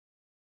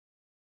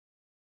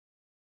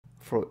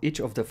for each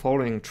of the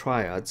following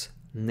triads,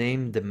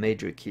 name the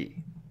major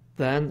key.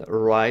 Then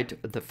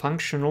write the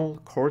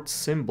functional chord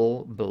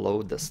symbol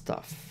below the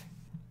stuff.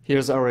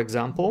 Here's our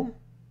example.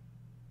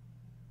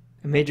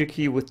 A major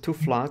key with 2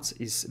 flats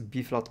is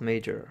B flat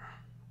major.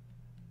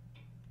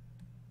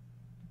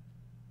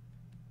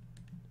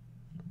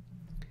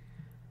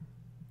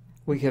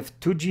 We have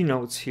 2 G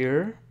notes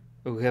here.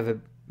 We have a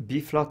B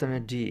flat and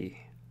a D.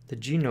 The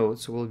G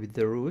notes will be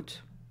the root.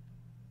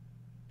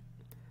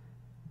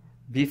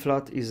 B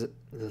flat is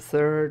the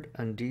 3rd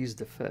and D is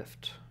the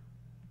 5th.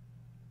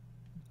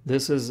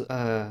 This is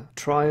a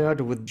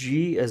triad with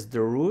G as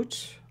the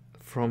root.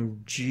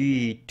 From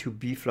G to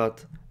B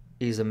flat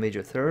is a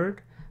major 3rd,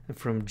 and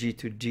from G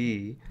to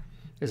D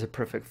is a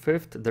perfect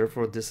 5th.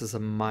 Therefore, this is a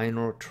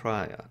minor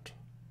triad.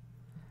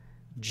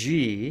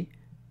 G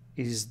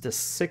is the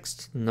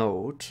 6th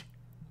note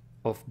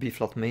of B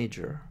flat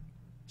major.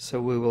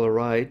 So we will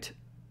write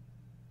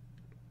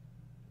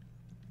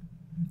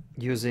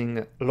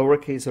using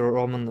lowercase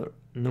Roman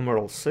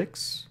numeral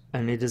 6,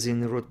 and it is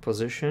in root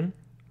position.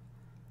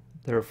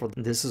 Therefore,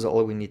 this is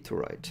all we need to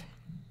write.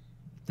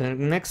 The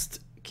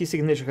next key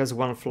signature has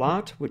 1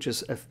 flat, which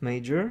is F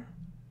major.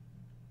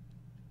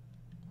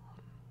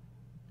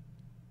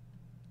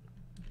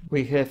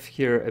 We have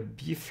here a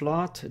B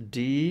flat,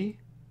 D,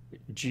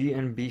 G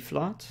and B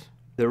flat.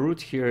 The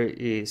root here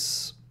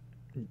is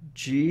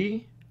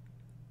G,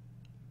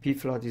 B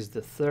flat is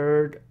the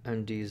 3rd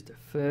and D is the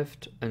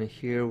 5th, and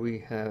here we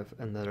have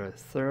another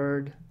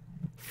 3rd.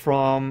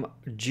 From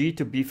G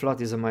to B flat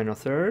is a minor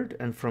 3rd,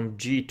 and from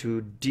G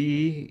to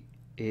D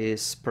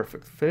is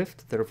perfect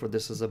 5th, therefore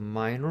this is a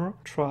minor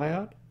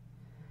triad.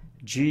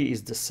 G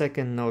is the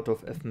 2nd note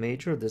of F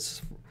major.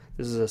 This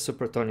is a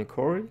supertonic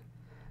chord,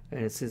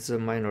 and it's a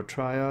minor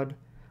triad.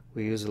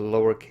 We use a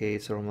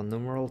lowercase Roman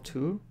numeral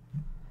 2,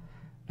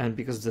 and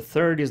because the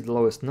 3rd is the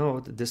lowest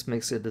note, this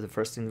makes it the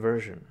first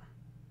inversion.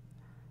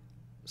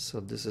 So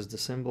this is the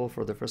symbol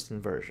for the first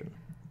inversion.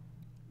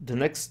 The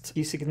next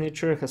key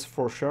signature has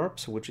 4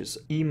 sharps, which is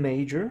E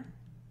major.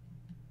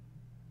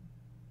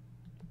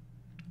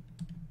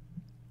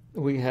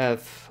 We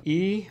have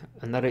E,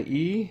 another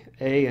E,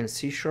 A and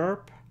C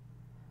sharp.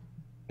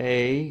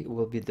 A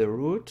will be the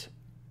root,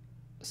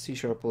 C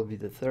sharp will be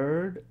the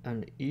 3rd,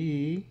 and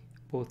E,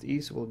 both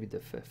E's will be the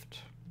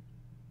 5th.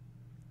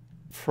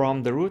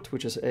 From the root,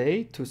 which is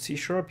A, to C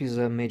sharp is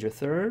a major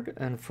 3rd,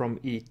 and from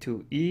E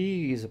to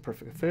E is a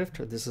perfect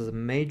 5th. This is a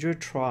major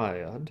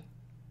triad.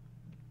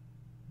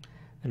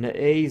 And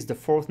the A is the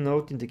 4th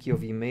note in the key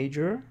of E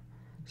major,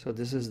 so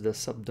this is the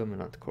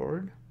subdominant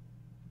chord.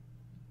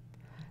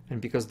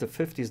 And because the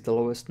 5th is the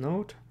lowest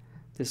note,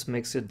 this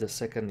makes it the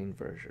 2nd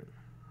inversion.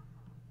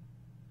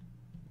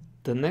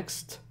 The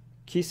next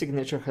key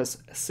signature has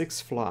 6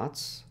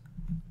 flats,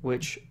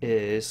 which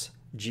is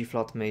G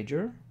flat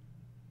major.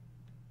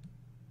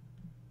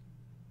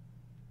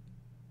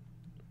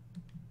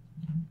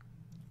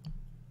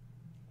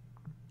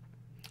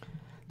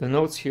 The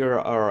notes here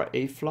are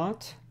A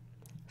flat,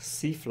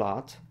 C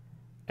flat,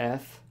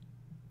 F,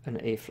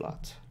 and A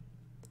flat.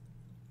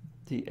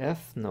 The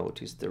F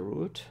note is the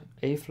root,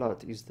 A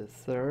flat is the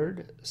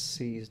 3rd,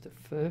 C is the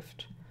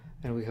 5th,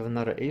 and we have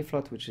another A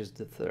flat, which is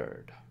the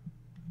 3rd.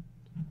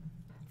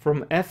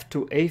 From F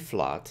to A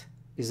flat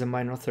is a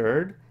minor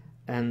 3rd,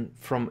 and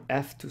from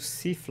F to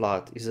C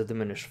flat is a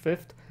diminished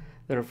 5th.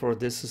 Therefore,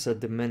 this is a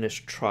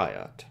diminished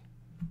triad.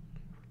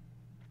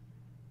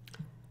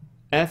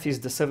 F is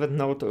the 7th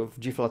note of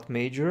G flat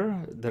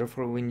major,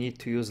 therefore we need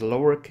to use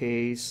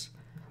lowercase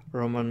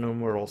Roman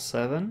numeral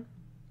 7.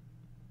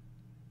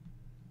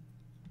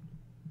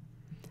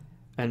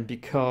 And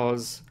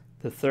because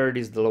the 3rd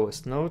is the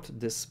lowest note,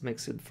 this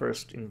makes it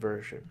first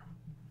inversion.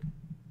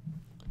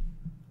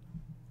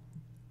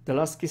 The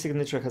last key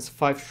signature has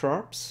 5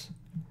 sharps,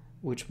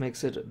 which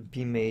makes it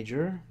B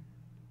major.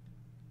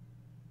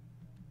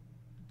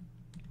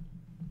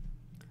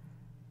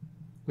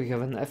 We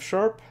have an F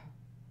sharp,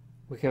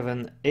 we have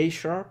an A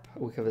sharp,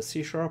 we have a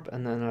C sharp,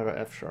 and another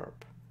F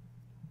sharp.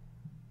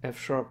 F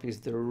sharp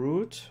is the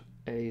root,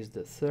 A is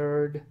the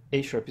 3rd,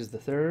 A sharp is the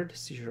 3rd,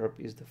 C sharp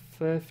is the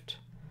 5th,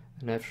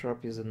 and F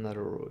sharp is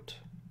another root.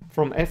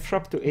 From F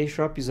sharp to A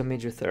sharp is a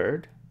major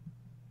 3rd.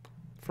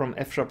 From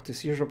F sharp to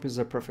C sharp is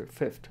a perfect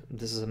 5th.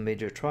 This is a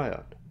major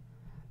triad.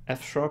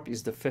 F sharp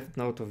is the 5th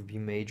note of B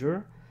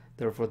major,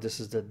 therefore this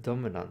is the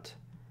dominant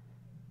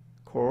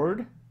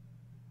chord.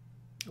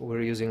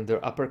 We're using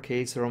the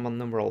uppercase Roman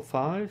numeral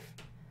 5,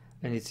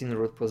 and it's in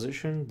root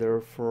position,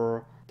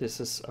 therefore this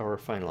is our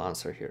final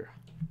answer here.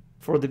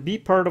 For the B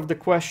part of the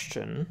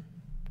question,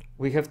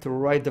 we have to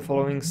write the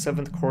following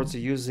 7 chords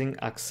using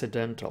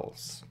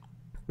accidentals.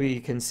 We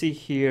can see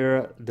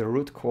here the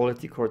root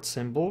quality chord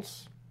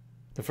symbols.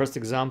 The first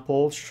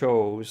example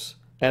shows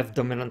F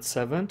dominant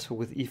 7th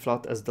with E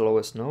flat as the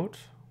lowest note,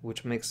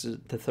 which makes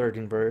it the 3rd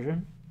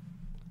inversion.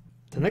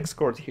 The next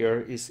chord here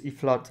is E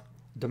flat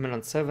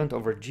dominant 7th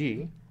over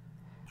G.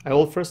 I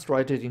will first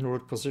write it in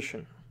root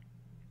position.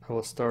 I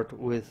will start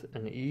with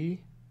an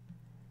E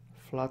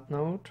flat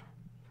note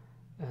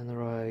and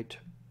write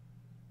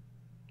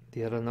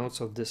the other notes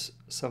of this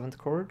 7th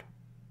chord.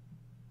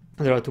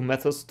 There are two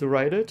methods to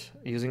write it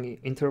using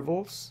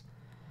intervals.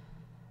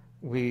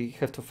 We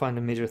have to find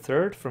a major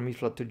third. From E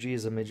flat to G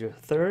is a major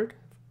third.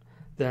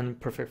 Then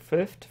perfect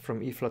fifth.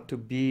 From E flat to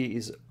B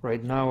is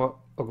right now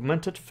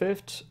augmented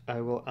fifth.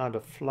 I will add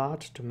a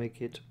flat to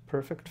make it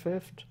perfect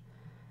fifth.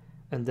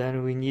 And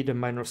then we need a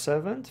minor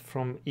 7th.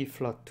 From E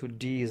flat to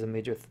D is a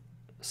major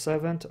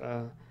 7th.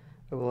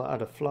 I will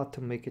add a flat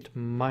to make it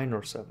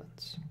minor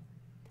 7th.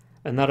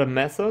 Another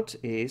method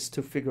is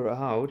to figure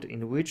out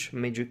in which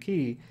major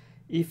key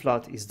E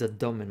flat is the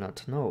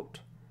dominant note.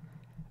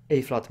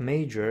 A flat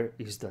major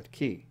is that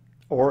key,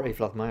 or A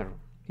flat minor.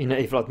 In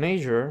A flat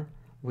major,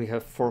 we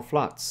have 4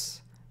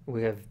 flats.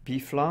 We have B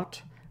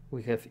flat,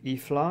 we have E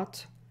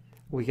flat,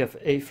 we have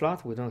A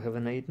flat, we don't have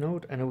an 8th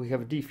note, and we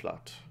have D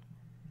flat.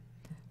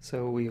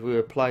 So if we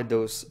apply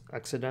those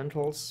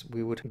accidentals,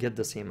 we would get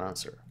the same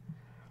answer.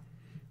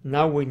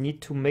 Now we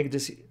need to make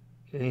this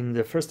in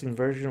the first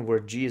inversion where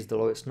G is the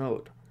lowest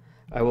note.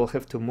 I will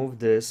have to move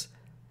this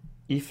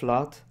E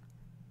flat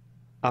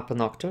up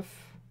an octave.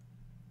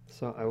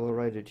 So I will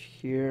write it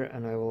here,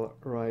 and I will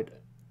write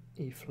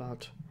E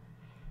flat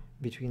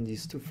between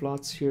these two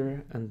flats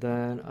here, and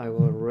then I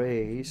will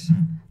raise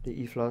the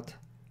E flat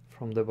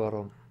from the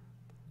bottom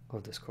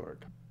of this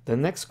chord. The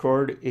next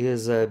chord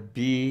is a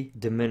B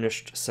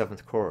diminished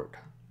 7th chord.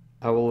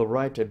 I will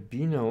write a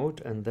B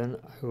note, and then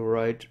I will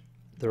write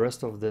the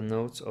rest of the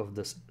notes of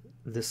this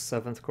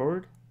 7th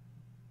chord.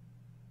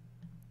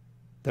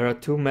 There are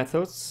two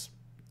methods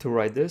to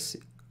write this.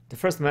 The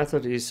first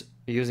method is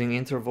using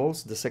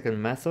intervals. The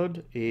second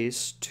method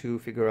is to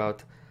figure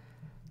out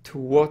to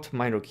what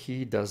minor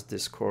key does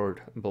this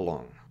chord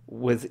belong.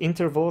 With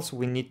intervals,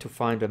 we need to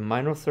find a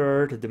minor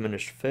third,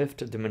 diminished fifth,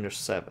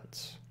 diminished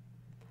 7th.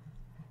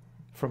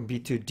 From B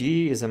to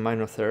D is a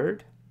minor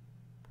third.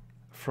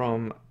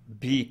 From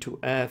B to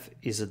F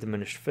is a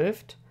diminished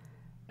fifth.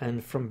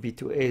 And from B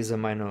to A is a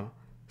minor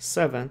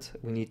 7th.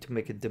 We need to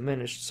make it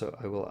diminished, so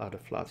I will add a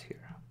flat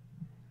here.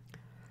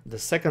 The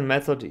second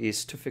method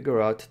is to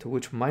figure out to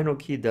which minor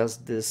key does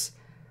this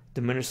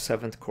diminished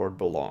 7th chord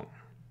belong.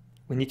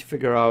 We need to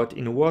figure out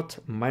in what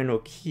minor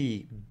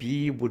key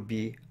B would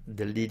be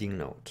the leading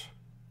note.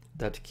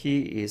 That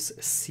key is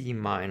C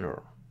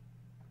minor.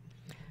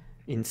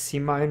 In C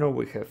minor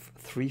we have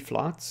 3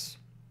 flats,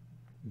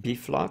 B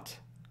flat,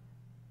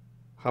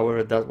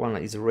 however that one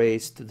is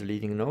raised to the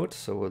leading note,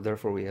 so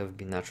therefore we have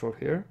B natural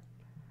here.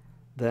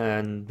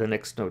 Then the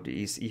next note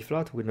is E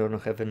flat, we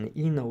don't have an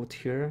E note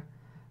here,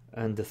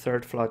 and the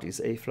third flat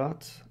is A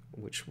flat,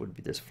 which would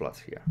be this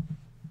flat here.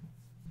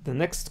 The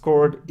next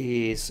chord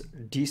is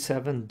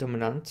D7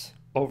 dominant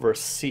over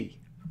C,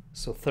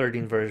 so third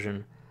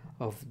inversion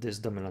of this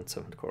dominant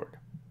 7th chord.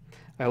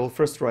 I will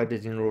first write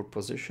it in root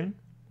position,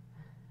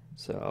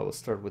 so I will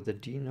start with the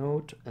D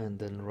note and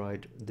then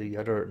write the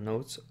other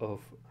notes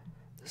of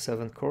the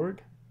 7th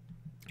chord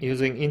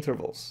using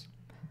intervals.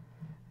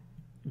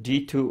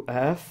 D to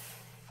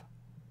F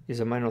is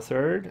a minor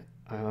third,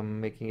 I'm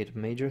making it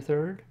major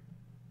third.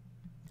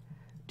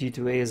 D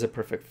to A is a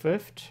perfect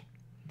fifth,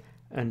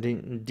 and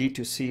then D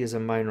to C is a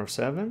minor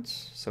 7th,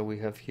 so we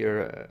have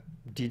here a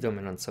D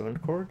dominant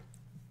 7th chord.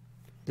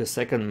 The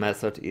second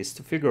method is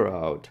to figure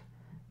out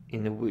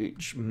in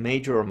which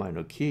major or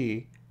minor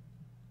key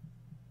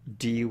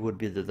D would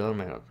be the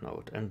dominant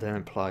note, and then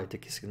apply the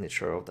key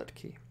signature of that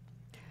key.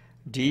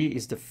 D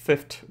is the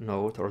 5th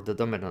note, or the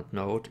dominant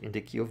note, in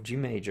the key of G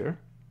major,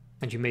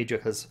 and G major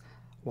has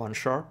 1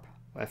 sharp,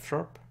 F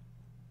sharp.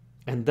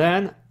 And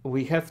then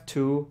we have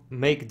to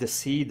make the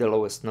C the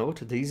lowest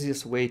note. The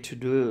easiest way to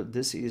do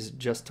this is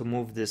just to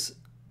move this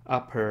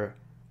upper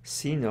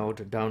C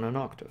note down an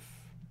octave.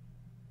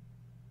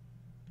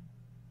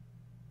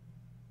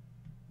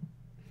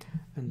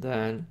 And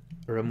then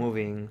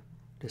removing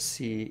the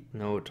C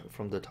note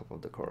from the top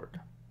of the chord.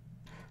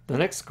 The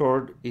next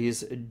chord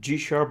is G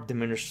sharp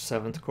diminished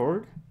 7th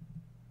chord.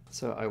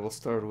 So I will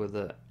start with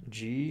a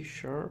G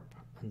sharp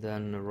and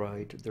then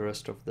write the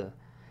rest of the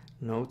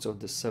notes of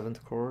the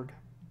 7th chord.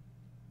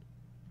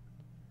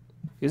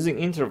 Using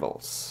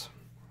intervals,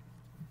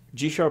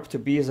 G sharp to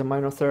B is a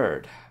minor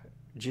third,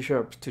 G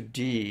sharp to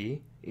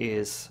D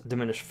is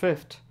diminished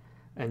fifth,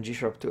 and G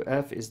sharp to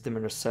F is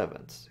diminished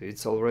 7th.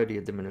 It's already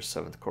a diminished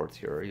 7th chord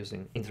here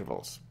using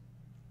intervals.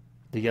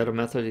 The other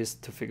method is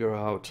to figure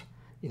out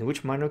in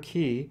which minor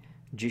key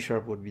G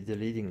sharp would be the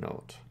leading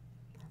note.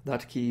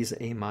 That key is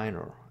A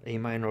minor. A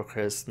minor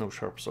has no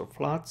sharps or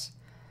flats,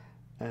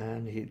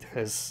 and it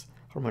has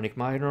harmonic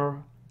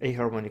minor. A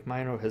harmonic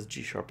minor has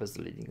G sharp as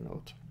the leading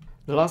note.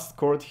 The last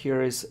chord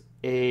here is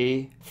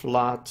A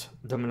flat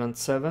dominant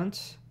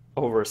 7th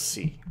over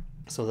C.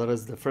 So that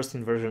is the first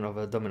inversion of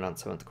a dominant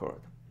 7th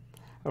chord.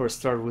 I will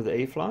start with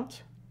A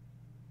flat.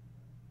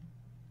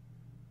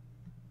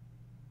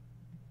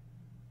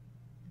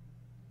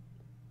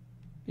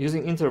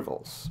 Using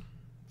intervals.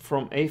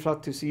 From A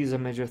flat to C is a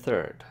major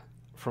third.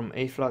 From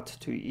A flat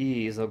to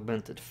E is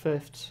augmented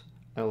fifth.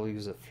 I will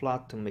use a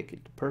flat to make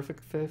it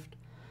perfect fifth.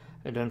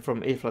 And then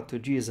from A flat to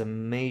G is a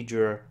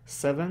major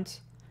 7th.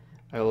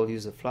 I will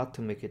use a flat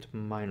to make it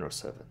minor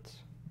 7th.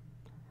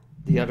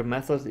 The other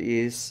method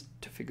is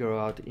to figure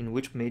out in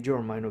which major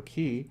or minor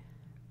key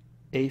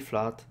A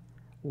flat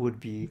would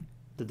be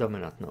the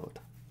dominant note.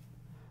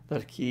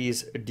 That key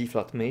is D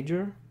flat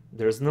major.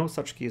 There is no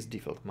such key as D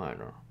flat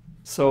minor.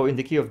 So in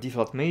the key of D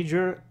flat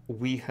major,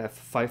 we have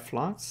 5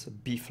 flats: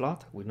 B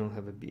flat, we don't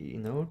have a B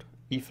note,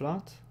 E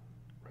flat,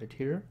 right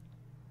here,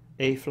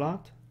 A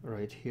flat,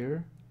 right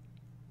here,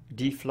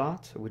 D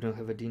flat, we don't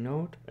have a D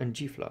note, and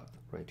G flat,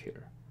 right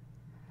here.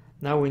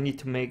 Now we need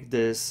to make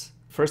this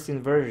first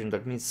inversion,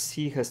 that means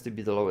C has to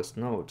be the lowest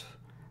note.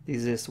 The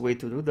easiest way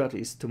to do that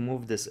is to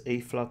move this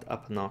A flat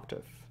up an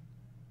octave.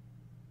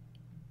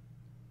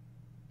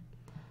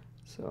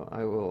 So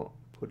I will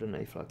put an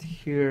A flat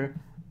here,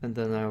 and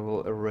then I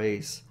will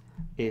erase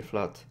A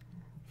flat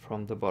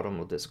from the bottom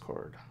of this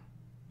chord.